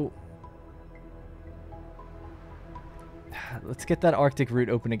go... let's get that Arctic route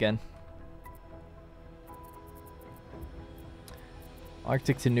open again.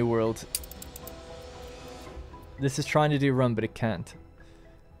 Arctic to New World. This is trying to do rum, but it can't.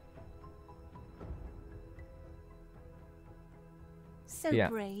 So Yeah.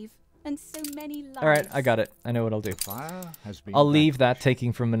 brave and so many lives. Alright, I got it. I know what I'll do. Fire has been I'll leave that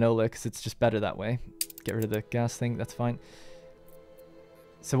taking from Manola because it's just better that way. Get rid of the gas thing, that's fine.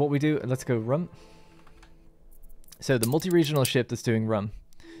 So what we do, let's go rum. So the multi-regional ship that's doing rum,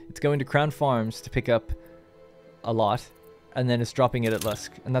 it's going to Crown Farms to pick up a lot, and then it's dropping it at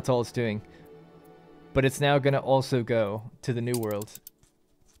Lusk, and that's all it's doing. But it's now going to also go to the New World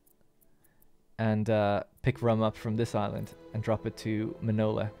and pick rum up from this island and drop it to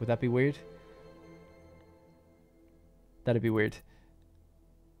Manola. Would that be weird? That'd be weird.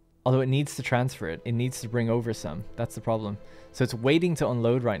 Although it needs to transfer it. It needs to bring over some. That's the problem. So it's waiting to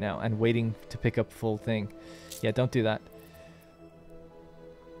unload right now and waiting to pick up full thing. Yeah, don't do that.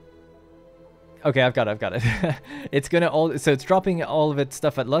 Okay, I've got it. It's gonna all... so it's dropping all of its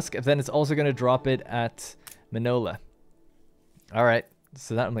stuff at Lusk, and then it's also gonna drop it at Manola. Alright,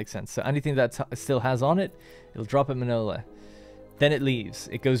 so that makes sense. So anything that still has on it, it'll drop at Manola. Then it leaves.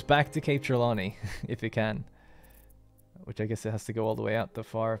 It goes back to Cape Trelawney, if it can. Which I guess it has to go all the way out the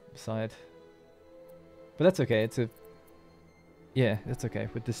far side. But that's okay, it's a... yeah, that's okay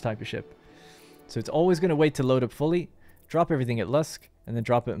with this type of ship. So it's always going to wait to load up fully, drop everything at Lusk, and then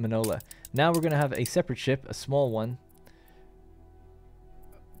drop it at Manola. Now we're going to have a separate ship, a small one,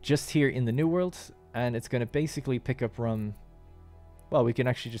 just here in the New World, and it's going to basically pick up rum. Well, we can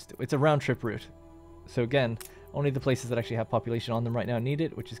actually just... it's a round trip route. So again, only the places that actually have population on them right now need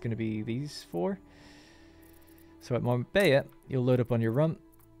it, which is going to be these 4. So at Marbella, you'll load up on your rum.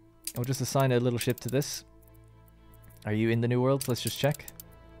 I'll just assign a little ship to this. Are you in the New World? Let's just check.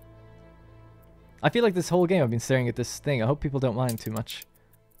 I feel like this whole game I've been staring at this thing. I hope people don't mind too much.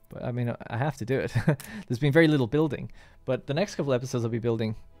 But I mean, I have to do it. There's been very little building. But the next couple episodes I'll be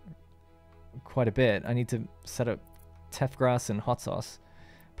building quite a bit. I need to set up teff grass and hot sauce.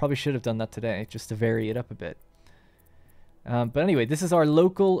 Probably should have done that today just to vary it up a bit. But anyway, this is our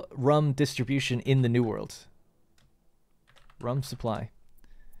local rum distribution in the New World. Rum supply.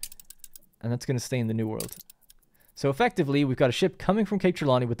 And that's going to stay in the New World. So effectively, we've got a ship coming from Cape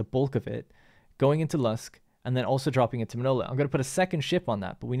Trelawney with the bulk of it, going into Lusk, and then also dropping it to Manola. I'm going to put a second ship on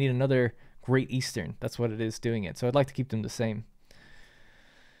that, but we need another Great Eastern. That's what it is doing it. So I'd like to keep them the same.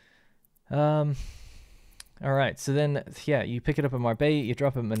 Alright, so then, yeah, you pick it up at Marbella, you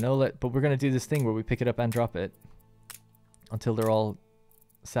drop it at Manola, but we're going to do this thing where we pick it up and drop it until they're all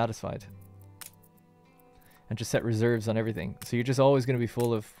satisfied. And just set reserves on everything. So you're just always going to be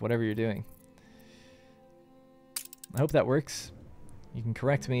full of whatever you're doing. I hope that works. You can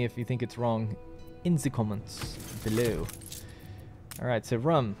correct me if you think it's wrong in the comments below. Alright, so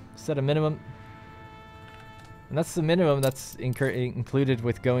rum. Set a minimum. And that's the minimum that's included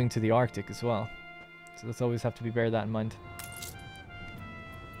with going to the Arctic as well. So let's always have to bear that in mind.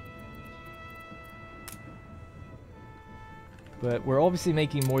 But we're obviously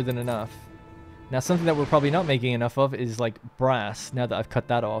making more than enough. Now something that we're probably not making enough of is like brass, now that I've cut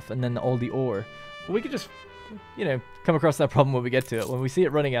that off, and then all the ore. But we could just, you know, come across that problem when we get to it. When we see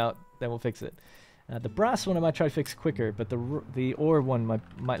it running out, then we'll fix it. The brass one I might try to fix quicker, but the ore one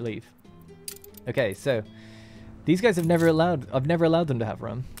might leave. Okay, so these guys I've never allowed them to have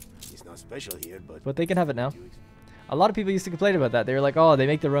rum. It's not special here, but they can have it now. A lot of people used to complain about that. They were like, oh, they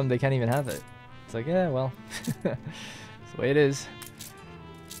make the rum, they can't even have it. It's like, yeah, well, that's the way it is.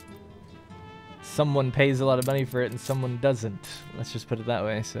 Someone pays a lot of money for it and someone doesn't. Let's just put it that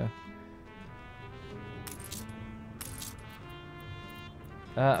way, so.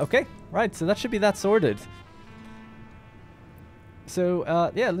 Okay, right, so that should be that sorted. So,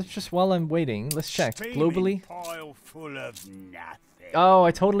 yeah, let's just, while I'm waiting, let's check. Globally. Pile full of nothing. Oh,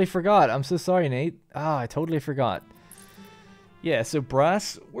 I totally forgot. I'm so sorry, Nate. Ah, I totally forgot. Yeah, so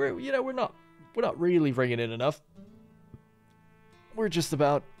brass, we're not really bringing in enough. We're just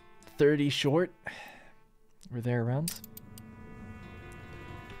about 30 short. We're there around.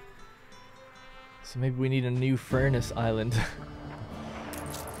 So maybe we need a new furnace island.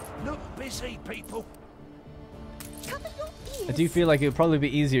 Look busy, people. I do feel like it would probably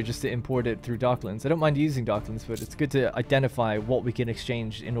be easier just to import it through Docklands. I don't mind using Docklands, but it's good to identify what we can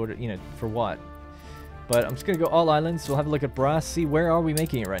exchange in order, you know, for what. But I'm just going to go all islands. We'll have a look at brass, see where are we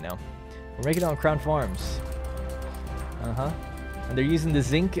making it right now. We're making it on Crown Farms. And they're using the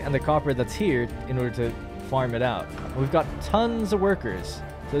zinc and the copper that's here in order to farm it out. We've got tons of workers,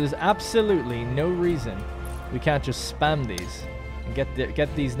 so there's absolutely no reason we can't just spam these and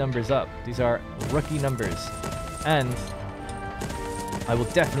get these numbers up. These are rookie numbers. And I will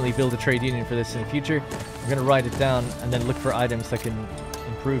definitely build a trade union for this in the future. I'm going to write it down and then look for items that can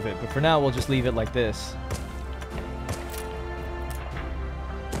improve it. But for now, we'll just leave it like this.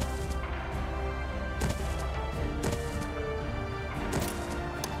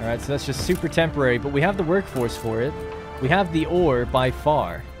 Alright, so that's just super temporary, but we have the workforce for it. We have the ore by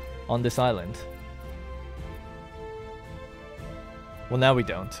far on this island. Well, now we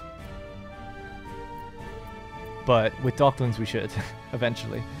don't. But with Docklands we should,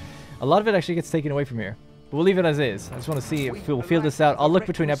 eventually. A lot of it actually gets taken away from here. But we'll leave it as is. I just want to see if we'll feel this out. I'll look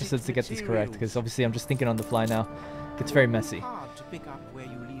between episodes to get this correct, because obviously I'm just thinking on the fly now. It's very messy. Hard to pick up where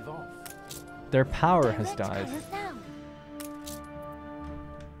you leave off. Their power has died.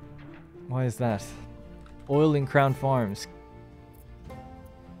 Why is that? Oil in Crown Farms.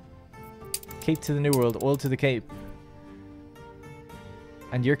 Cape to the New World, oil to the Cape.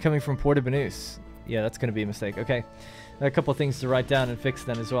 And you're coming from Port of Banús. Yeah, that's going to be a mistake. Okay. There are a couple of things to write down and fix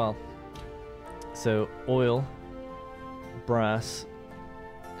then as well. So, oil, brass,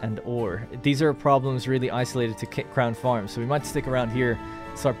 and ore. These are problems really isolated to Crown Farms. So we might stick around here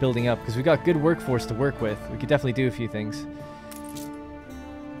and start building up, because we've got good workforce to work with. We could definitely do a few things.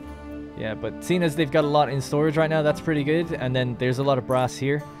 Yeah, but seeing as they've got a lot in storage right now, that's pretty good. And then there's a lot of brass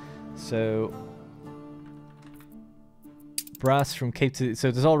here. So brass from Cape to...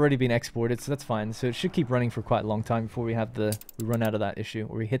 So there's already been exported, so that's fine. So it should keep running for quite a long time before we have we run out of that issue,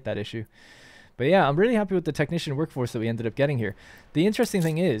 or we hit that issue. But yeah, I'm really happy with the technician workforce that we ended up getting here. The interesting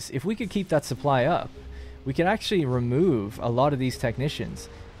thing is, if we could keep that supply up, we could actually remove a lot of these technicians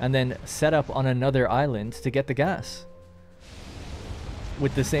and then set up on another island to get the gas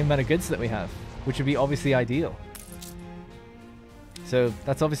with the same amount of goods that we have, which would be obviously ideal. So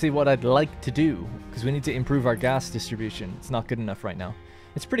that's obviously what I'd like to do, because we need to improve our gas distribution. It's not good enough right now.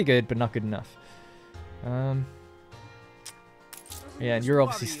 It's pretty good, but not good enough. Yeah, and you're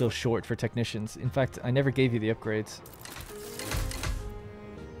obviously still short for technicians. In fact, I never gave you the upgrades.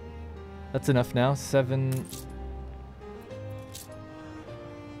 That's enough now. 7.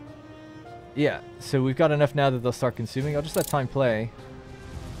 Yeah, so we've got enough now that they'll start consuming. I'll just let time play.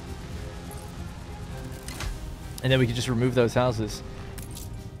 And then we can just remove those houses.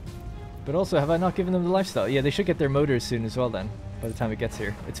 But also, have I not given them the lifestyle? Yeah, they should get their motors soon as well then, by the time it gets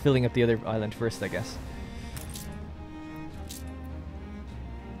here. It's filling up the other island first, I guess.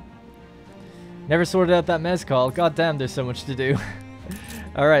 Never sorted out that mezcal. God damn, there's so much to do.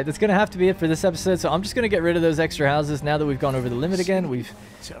 Alright, that's going to have to be it for this episode. So I'm just going to get rid of those extra houses now that we've gone over the limit again. We've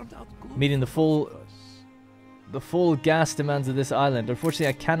meeting the full gas demands of this island. Unfortunately,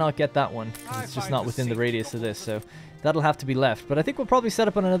 I cannot get that one. It's just not within the radius of this, so that'll have to be left. But I think we'll probably set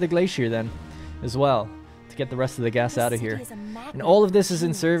up on another glacier then as well to get the rest of the gas out of here. And all of this is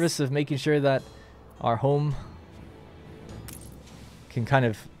in service of making sure that our home can kind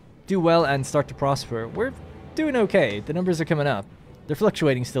of do well and start to prosper. We're doing okay. The numbers are coming up. They're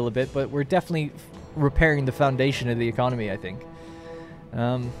fluctuating still a bit, but we're definitely repairing the foundation of the economy, I think.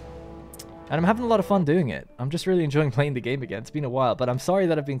 And I'm having a lot of fun doing it. I'm just really enjoying playing the game again. It's been a while, but I'm sorry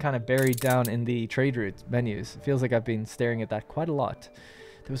that I've been kind of buried down in the trade route menus. It feels like I've been staring at that quite a lot.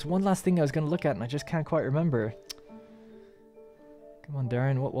 There was one last thing I was going to look at, and I just can't quite remember. Come on,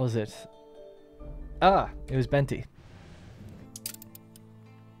 Darren, what was it? Ah, it was Benty.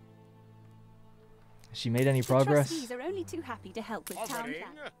 Has she made any progress? The trustees are only too happy to help with town plan.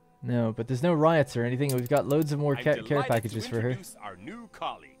 No, but there's no riots or anything. We've got loads of more care packages for her. Our new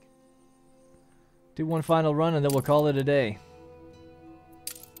colleague. Do one final run and then we'll call it a day.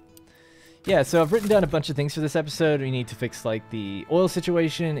 Yeah, so I've written down a bunch of things for this episode. We need to fix like the oil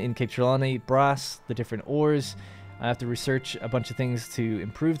situation in Cape Trelawney, brass, the different ores. I have to research a bunch of things to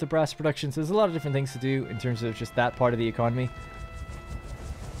improve the brass production. So there's a lot of different things to do in terms of just that part of the economy.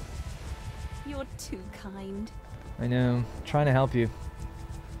 You're too kind. I know, I'm trying to help you.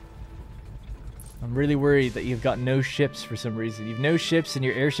 I'm really worried that you've got no ships for some reason. You've no ships and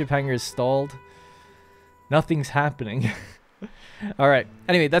your airship hangar is stalled. Nothing's happening. Alright,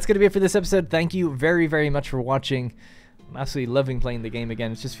 anyway, that's going to be it for this episode. Thank you very, very much for watching. I'm absolutely loving playing the game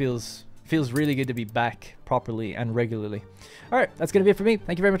again. It just feels really good to be back properly and regularly. Alright, that's going to be it for me.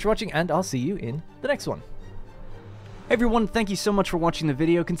 Thank you very much for watching, and I'll see you in the next one. Hey everyone, thank you so much for watching the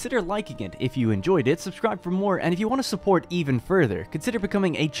video. Consider liking it if you enjoyed it, subscribe for more, and if you want to support even further, consider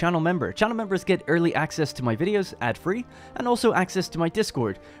becoming a channel member. Channel members get early access to my videos, ad-free, and also access to my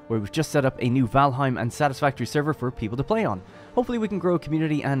Discord, where we've just set up a new Valheim and Satisfactory server for people to play on. Hopefully we can grow a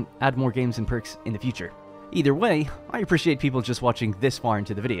community and add more games and perks in the future. Either way, I appreciate people just watching this far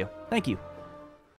into the video. Thank you.